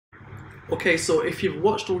Okay, so if you've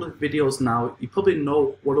watched all the videos now, you probably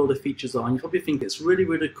know what all the features are, and you probably think it's really,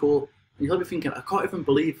 really cool, and you're probably thinking, I can't even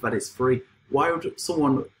believe that it's free. Why would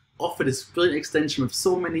someone offer this brilliant extension with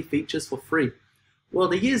so many features for free? Well,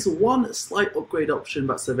 there is one slight upgrade option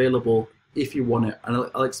that's available if you want it, and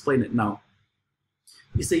I'll explain it now.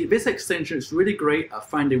 You see, this extension is really great at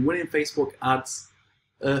finding winning Facebook ads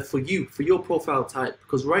for you, for your profile type,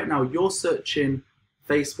 because right now you're searching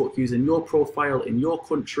Facebook using your profile in your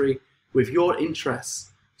country with your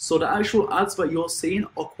interests. So the actual ads that you're seeing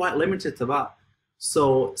are quite limited to that.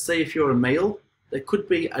 So say if you're a male, there could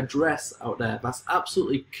be a dress out there that's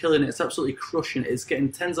absolutely killing it, it's absolutely crushing it, it's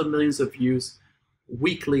getting tens of millions of views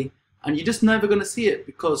weekly, and you're just never going to see it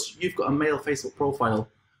because you've got a male Facebook profile.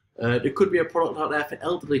 There could be a product out there for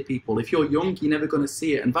elderly people. If you're young, you're never going to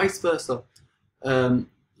see it, and vice versa.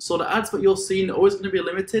 So the ads that you're seeing are always going to be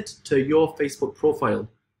limited to your Facebook profile.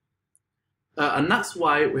 And that's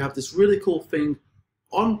why we have this really cool thing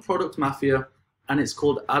on Product Mafia, and it's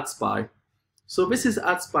called AdSpy. So this is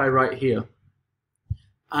AdSpy right here.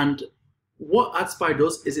 And what AdSpy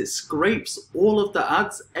does is it scrapes all of the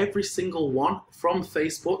ads, every single one, from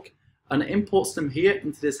Facebook, and it imports them here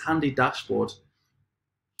into this handy dashboard.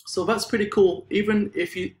 So that's pretty cool. Even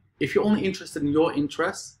if you're only interested in your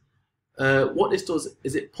interests, what this does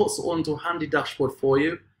is it puts it all into a handy dashboard for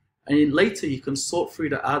you, and then later you can sort through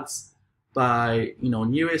the ads by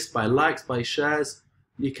newest, by likes, by shares.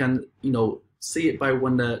 You can see it by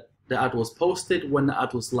when the ad was posted, when the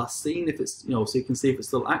ad was last seen, if it's so you can see if it's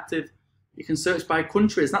still active. You can search by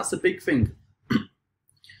countries. That's a big thing.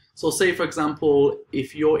 So say for example,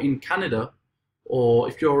 if you're in Canada or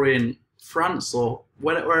if you're in France or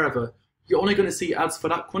wherever, you're only going to see ads for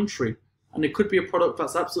that country. And it could be a product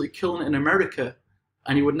that's absolutely killing it in America,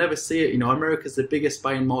 and you would never see it. America's the biggest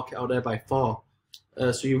buying market out there by far.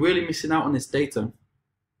 So you're really missing out on this data.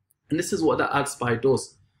 And this is what that AdSpy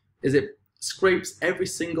does, is it scrapes every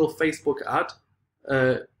single Facebook ad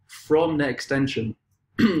from the extension.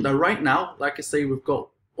 Now right now, like I say, we've got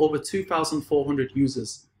over 2,400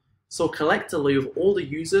 users. So collectively, with all the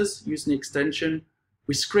users using the extension,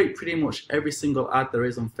 we scrape pretty much every single ad there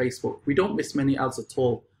is on Facebook. We don't miss many ads at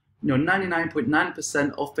all.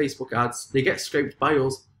 99.9% of Facebook ads, they get scraped by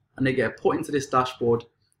us and they get put into this dashboard,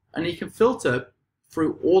 and you can filter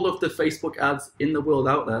through all of the Facebook ads in the world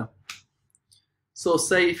out there. So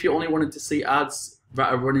say if you only wanted to see ads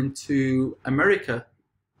that are running to America,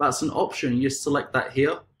 that's an option. You select that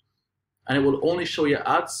here and it will only show you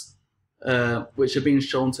ads which are being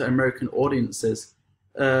shown to American audiences.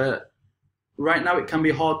 Right now it can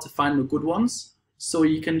be hard to find the good ones, so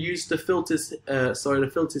you can use the filters,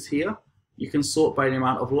 the filters here. You can sort by the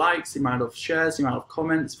amount of likes, the amount of shares, the amount of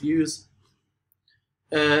comments, views.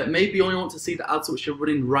 Maybe you only want to see the ads which are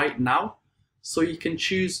running right now, so you can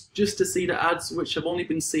choose just to see the ads which have only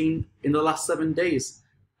been seen in the last 7 days,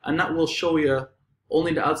 and that will show you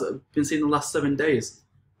only the ads that have been seen in the last 7 days.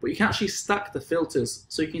 But you can actually stack the filters,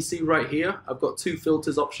 so you can see right here I've got 2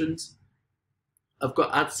 filters options. I've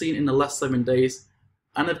got ads seen in the last 7 days,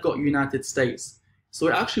 and I've got United States. So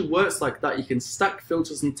it actually works like that. You can stack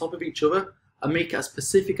filters on top of each other and make it as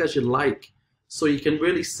specific as you like. So you can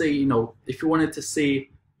really see, if you wanted to see,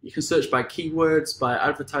 you can search by keywords, by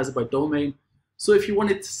advertiser, by domain. So if you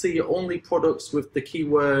wanted to see only products with the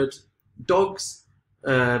keyword dogs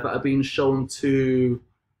that are being shown to,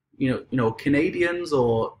 Canadians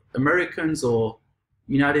or Americans or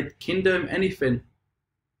United Kingdom, anything,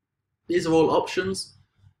 these are all options.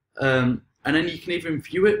 And then you can even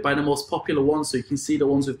view it by the most popular ones, so you can see the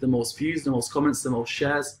ones with the most views, the most comments, the most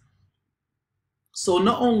shares. So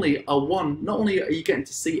not only are you getting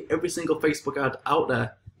to see every single Facebook ad out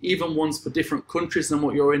there, even ones for different countries than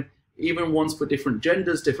what you're in, even ones for different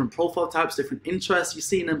genders, different profile types, different interests, you're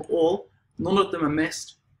seeing them all. None of them are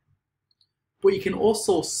missed. But you can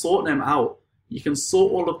also sort them out. You can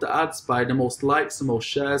sort all of the ads by the most likes, the most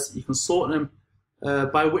shares. You can sort them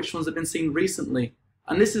by which ones have been seen recently.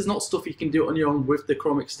 And this is not stuff you can do on your own with the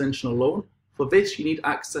Chrome extension alone. For this, you need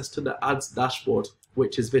access to the ads dashboard,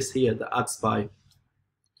 which is this here, the AdSpy.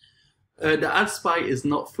 The AdSpy is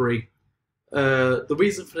not free. The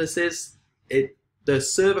reason for this is the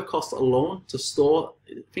server cost alone to store,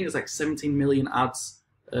 I think it's like 17 million ads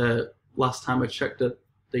last time I checked the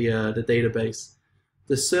database.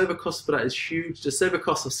 The server cost for that is huge. The server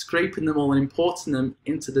cost of scraping them all and importing them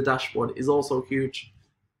into the dashboard is also huge.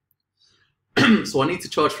 So I need to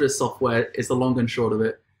charge for this software, is the long and short of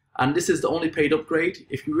it. And this is the only paid upgrade.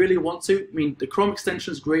 If you really want to, the Chrome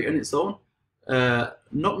extension is great on its own.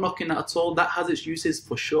 Not knocking that at all. That has its uses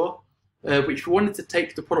for sure. But if you wanted to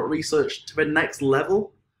take the product research to the next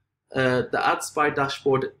level, The AdSpy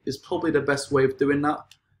dashboard is probably the best way of doing that.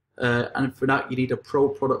 And for that, you need a Pro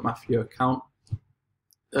Product Mafia account.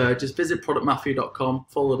 Just visit productmafia.com,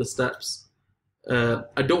 follow the steps.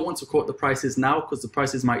 I don't want to quote the prices now because the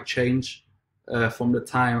prices might change from the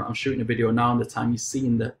time I'm shooting the video now and the time you're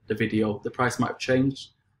seeing the video. The price might have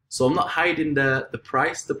changed. So I'm not hiding the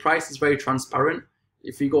price. The price is very transparent.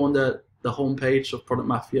 If you go on the homepage of Product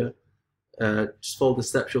Mafia, just follow the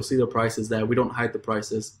steps, you'll see the prices there. We don't hide the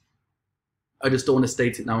prices. I just don't want to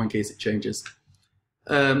state it now in case it changes.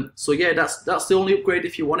 So yeah, that's the only upgrade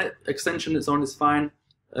if you want it. Extension that's on is fine.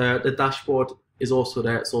 The dashboard is also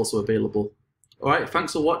there. It's also available. All right,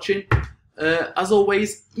 thanks for watching. As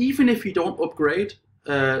always, even if you don't upgrade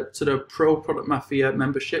to the Pro Product Mafia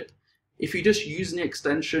membership, if you're just using the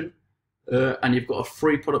extension and you've got a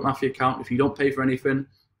free Product Mafia account, if you don't pay for anything,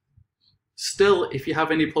 still, if you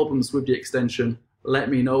have any problems with the extension, let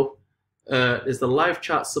me know. There's the live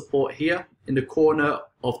chat support here in the corner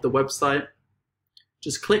of the website.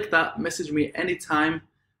 Just click that, message me anytime,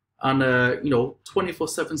 and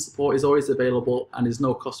 24/7 support is always available, and there's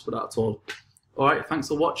no cost for that at all. All right, thanks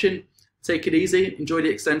for watching. Take it easy. Enjoy the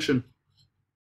extension.